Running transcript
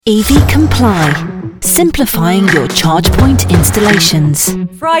EV Comply, simplifying your charge point installations.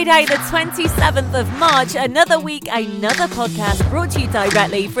 Friday the 27th of March, another week, another podcast brought to you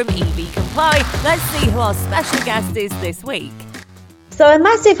directly from EV Comply. Let's see who our special guest is this week. So a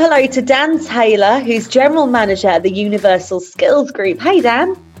massive hello to Dan Taylor, who's General Manager at the Universal Skills Group. Hey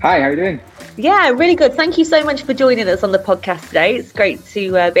Dan. Hi, how are you doing? Yeah, really good. Thank you so much for joining us on the podcast today. It's great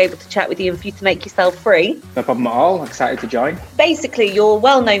to be able to chat with you and for you to make yourself free. No problem at all. Excited to join. Basically, you're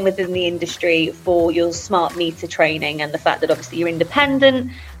well known within the industry for your smart meter training and the fact that obviously you're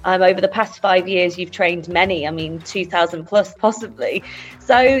independent. Over the past 5 years, you've trained many, 2,000 plus possibly.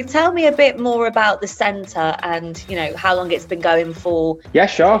 So tell me a bit more about the centre and, how long it's been going for. Yeah,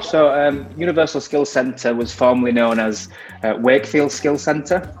 sure. So Universal Skills Centre was formerly known as Wakefield Skills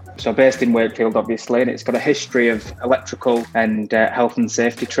Centre. So based in Wakefield, obviously, and it's got a history of electrical and health and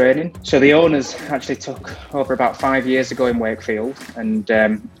safety training. So the owners actually took over about 5 years ago in Wakefield and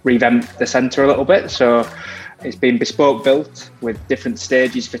revamped the centre a little bit. So it's been bespoke built with different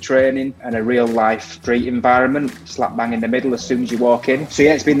stages for training and a real life street environment, slap bang in the middle as soon as you walk in. So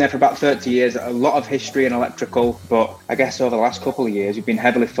yeah, it's been there for about 30 years, a lot of history in electrical, but I guess over the last couple of years, we've been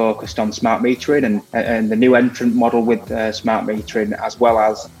heavily focused on smart metering and the new entrant model with smart metering, as well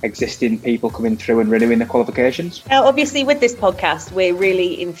as existing people coming through and renewing the qualifications. Now, obviously with this podcast, we're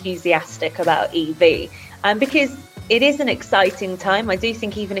really enthusiastic about EV because it is an exciting time. I do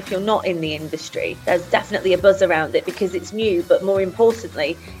think even if you're not in the industry, there's definitely a buzz around it because it's new, but more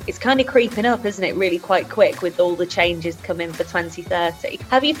importantly, it's kind of creeping up, isn't it, really quite quick with all the changes coming for 2030.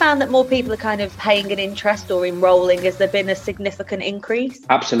 Have you found that more people are kind of paying an interest or enrolling? Has there been a significant increase?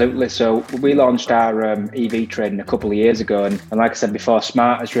 Absolutely. So we launched our EV training a couple of years ago, and like I said before,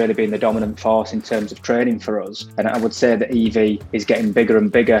 smart has really been the dominant force in terms of training for us. And I would say that EV is getting bigger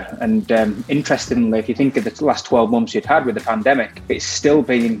and bigger. And interestingly, if you think of the last 12 months you've had with the pandemic, it's still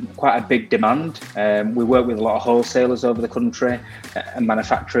been quite a big demand. We work with a lot of wholesalers over the country and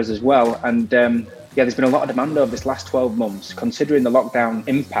manufacturers as well, and there's been a lot of demand over this last 12 months. Considering the lockdown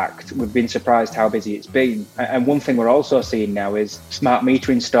impact, we've been surprised how busy it's been. And one thing we're also seeing now is smart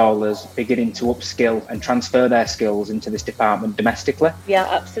meter installers beginning to upskill and transfer their skills into this department domestically. Yeah,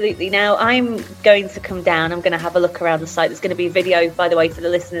 absolutely. Now, I'm going to come down. I'm going to have a look around the site. There's going to be a video, by the way, for the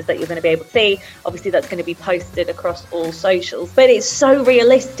listeners that you're going to be able to see. Obviously, that's going to be posted across all socials. But it's so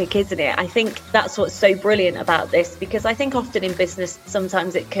realistic, isn't it? I think that's what's so brilliant about this, because I think often in business,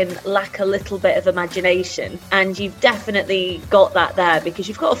 sometimes it can lack a little bit of imagination, and you've definitely got that there because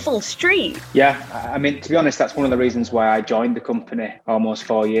you've got a full street. Yeah, to be honest, that's one of the reasons why I joined the company almost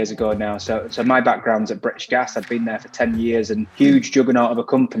 4 years ago now. So my background's at British Gas. I'd been there for 10 years and huge juggernaut of a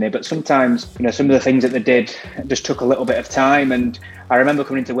company, but sometimes some of the things that they did just took a little bit of time. And I remember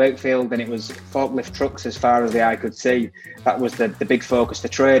coming into Wakefield and it was forklift trucks as far as the eye could see. That was the big focus for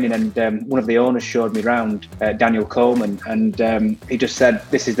training, and one of the owners showed me around, Daniel Coleman, and he just said,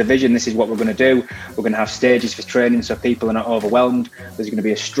 this is the vision, this is what we're going to do. We're going to have stages for training so people are not overwhelmed. There's going to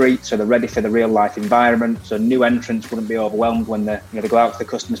be a street so they're ready for the real life environment, so new entrants wouldn't be overwhelmed when they go out to the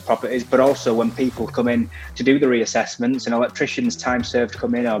customers' properties, but also when people come in to do the reassessments and electricians time served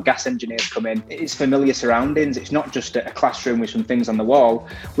come in or gas engineers come in, it's familiar surroundings. It's not just a classroom with some things on the wall.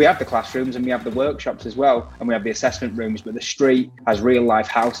 We have the classrooms and we have the workshops as well, and we have the assessment rooms, but the street has real life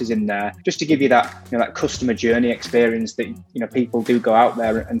houses in there just to give you that that customer journey experience that people do go out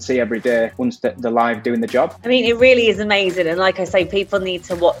there and see every day once they're live doing the job. It really is amazing, and like I say, people need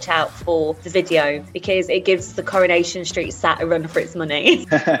to watch out for the video because it gives the Coronation Street sat a run for its money.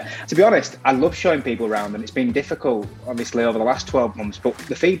 To be honest, I love showing people around, and it's been difficult obviously over the last 12 months, but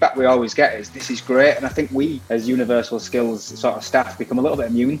the feedback we always get is this is great, and I think we as Universal Skills sort of staff become a little bit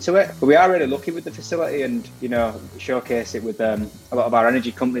immune to it, but we are really lucky with the facility and showcase it with a lot of our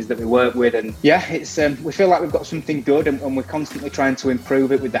energy companies that we work with. And it's we feel like we've got something good, and we're constantly trying to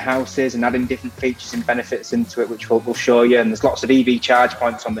improve it with the houses and adding different features and benefits into it, which we'll show you. And there's lots of EV charge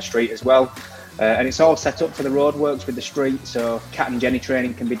points on the street as well. And it's all set up for the roadworks with the street, so Cat and Jenny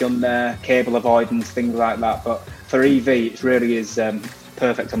training can be done there, cable avoidance, things like that. But for EV, it really is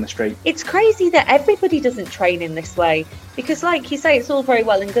perfect on the street. It's crazy that everybody doesn't train in this way because, like you say, it's all very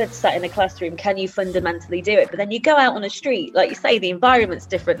well and good sat in a classroom. Can you fundamentally do it? But then you go out on a street, like you say, the environment's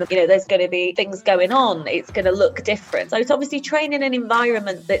different. There's going to be things going on. It's going to look different. So it's obviously training in an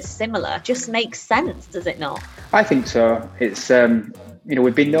environment that's similar just makes sense, does it not? I think so. It's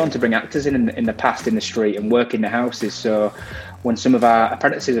we've been known to bring actors in the past in the street and work in the houses. So when some of our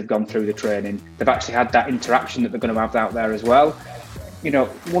apprentices have gone through the training, they've actually had that interaction that they're going to have out there as well.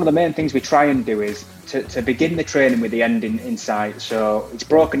 One of the main things we try and do is to begin the training with the end in sight. So it's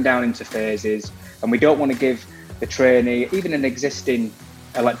broken down into phases, and we don't want to give the trainee, even an existing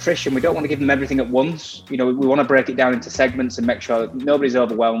electrician, we don't want to give them everything at once. We want to break it down into segments and make sure that nobody's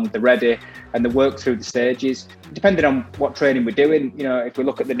overwhelmed, they're ready, and they work through the stages. Depending on what training we're doing, if we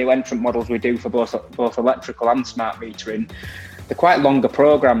look at the new entrant models we do for both electrical and smart metering, they're quite longer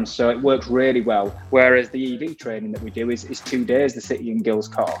programs, so it works really well. Whereas the EV training that we do is 2 days, the City and Guilds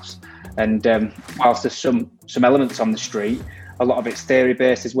course. And whilst there's some elements on the street, a lot of it's theory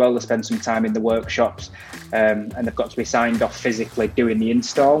based as well. They spend some time in the workshops, and they've got to be signed off physically doing the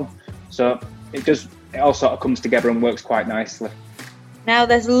install. So it all sort of comes together and works quite nicely. Now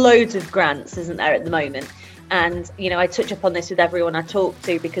there's loads of grants, isn't there, at the moment? And, I touch upon this with everyone I talk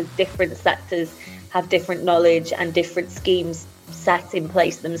to, because different sectors have different knowledge and different schemes set in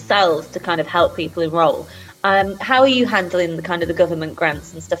place themselves to kind of help people enrol. How are you handling the government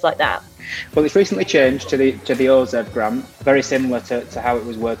grants and stuff like that? Well, it's recently changed to the OZEV grant, very similar to how it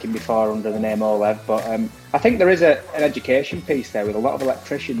was working before under the name OLEV. But I think there is an education piece there with a lot of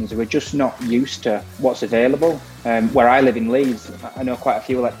electricians who are just not used to what's available. Where I live in Leeds, I know quite a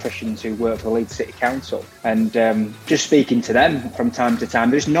few electricians who work for the Leeds City Council, and just speaking to them from time to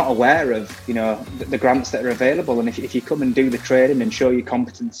time, they're just not aware of the grants that are available. And if you come and do the training and show your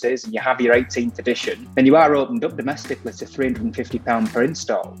competencies and you have your 18th edition, then you are opened up domestically to £350 per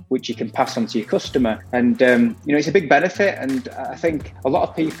install, which you can pass on to your customer. And it's a big benefit. And I think a lot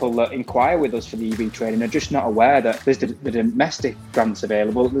of people that inquire with us for the EV training are just not aware that there's the domestic grants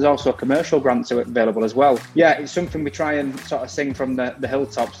available. There's also commercial grants available as well. Yeah, it's something we try and sort of sing from the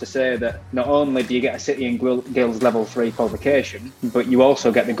hilltops to say that not only do you get a City and Guilds level 3 qualification, but you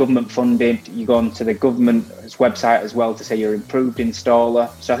also get the government funding. You go onto the government's website as well to say you're improved installer.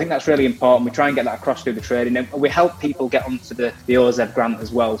 So I think that's really important. We try and get that across through the training, and we help people get onto the OZEV grant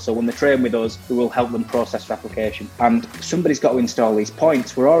as well. So when they train with us, we will help them process their application. And somebody's got to install these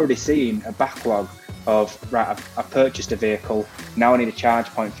points. We're already seeing a backlog of, right, I've purchased a vehicle, now I need a charge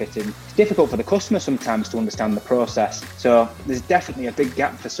point fitting. It's difficult for the customer sometimes to understand the process. So there's definitely a big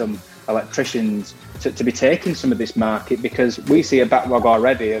gap for some electricians to be taking some of this market, because we see a backlog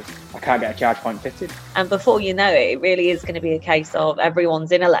already of, I can't get a charge point fitted. And before you know it, it really is going to be a case of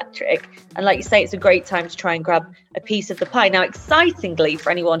everyone's in electric. And like you say, it's a great time to try and grab a piece of the pie. Now, excitingly,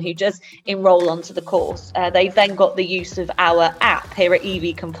 for anyone who does enrol onto the course, they've then got the use of our app here at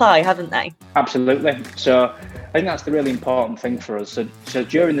EV Comply, haven't they? Absolutely. So I think that's the really important thing for us. So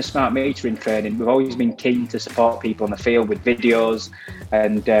during the smart metering training, we've always been keen to support people in the field with videos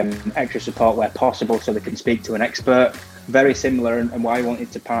and extra support where possible, so they can speak to an expert. Very similar, and why I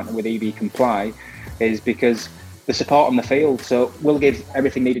wanted to partner with EV Comply is because the support on the field. So we'll give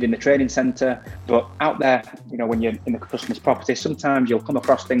everything needed in the training centre, but out there, when you're in the customer's property, sometimes you'll come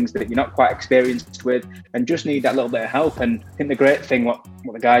across things that you're not quite experienced with and just need that little bit of help. And I think the great thing, what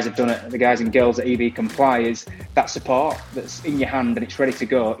the guys have done, the guys and girls at EV Comply, is that support that's in your hand and it's ready to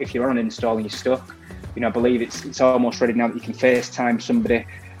go. If you're on an install and you're stuck, I believe it's almost ready now that you can FaceTime somebody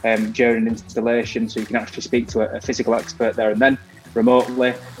during installation, so you can actually speak to a physical expert there and then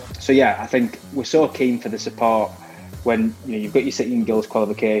remotely. So yeah, I think we're so keen for the support when you've got your City and Guilds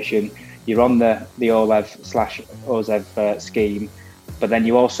qualification, you're on the OLEV/OZEV scheme, but then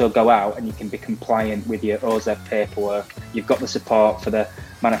you also go out and you can be compliant with your OZEV paperwork. You've got the support for the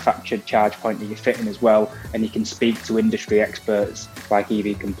manufactured charge point that you're fitting as well, and you can speak to industry experts like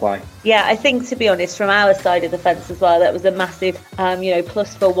EV Comply. Yeah, I think, to be honest, from our side of the fence as well, that was a massive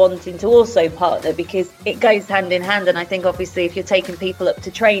plus for wanting to also partner, because it goes hand in hand. And I think obviously if you're taking people up to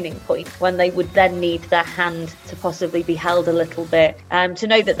training point when they would then need their hand to possibly be held a little bit, to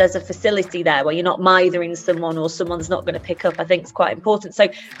know that there's a facility there where you're not mithering someone or someone's not going to pick up, I think is quite important. So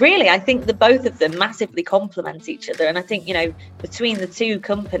really, I think the both of them massively complement each other. And I think, between the two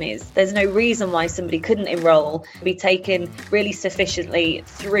companies, there's no reason why somebody couldn't enrol, be taken really sufficiently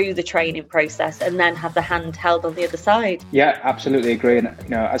through the training process, and then have the hand held on the other side. Yeah, absolutely agree. And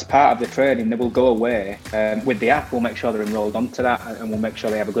as part of the training, they will go away with the app. We'll make sure they're enrolled onto that, and we'll make sure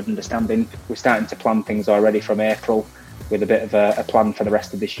they have a good understanding. We're starting to plan things already from April, with a bit of a plan for the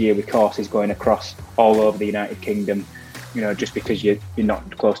rest of this year, with courses going across all over the United Kingdom. Just because you're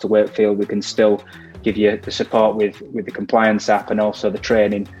not close to Wakefield, we can still give you the support with the compliance app and also the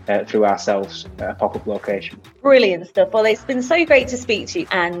training through ourselves at a pop-up location. Brilliant stuff. Well, it's been so great to speak to you,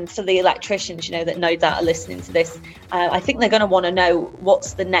 and to the electricians, that no doubt are listening to this. I think they're going to want to know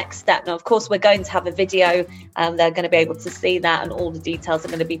what's the next step. Now, of course, we're going to have a video, and they're going to be able to see that, and all the details are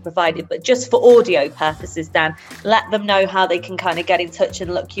going to be provided. But just for audio purposes, Dan, let them know how they can kind of get in touch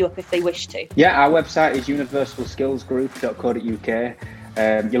and look you up if they wish to. Yeah, our website is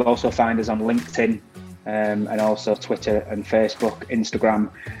universalskillsgroup.co.uk. You'll also find us on LinkedIn, and also Twitter and Facebook, Instagram.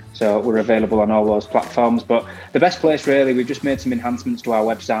 So we're available on all those platforms. But the best place, really, we've just made some enhancements to our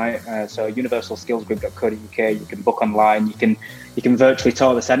website. So universalskillsgroup.co.uk, you can book online, you can virtually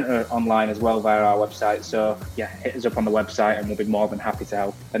tour the centre online as well via our website. So yeah, hit us up on the website and we'll be more than happy to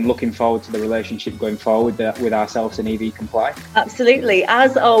help. And looking forward to the relationship going forward with ourselves and EV Comply. Absolutely,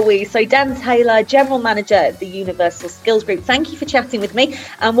 as are we. So Dan Taylor, General Manager at the Universal Skills Group, thank you for chatting with me,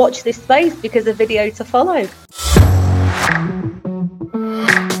 and watch this space because a video to follow.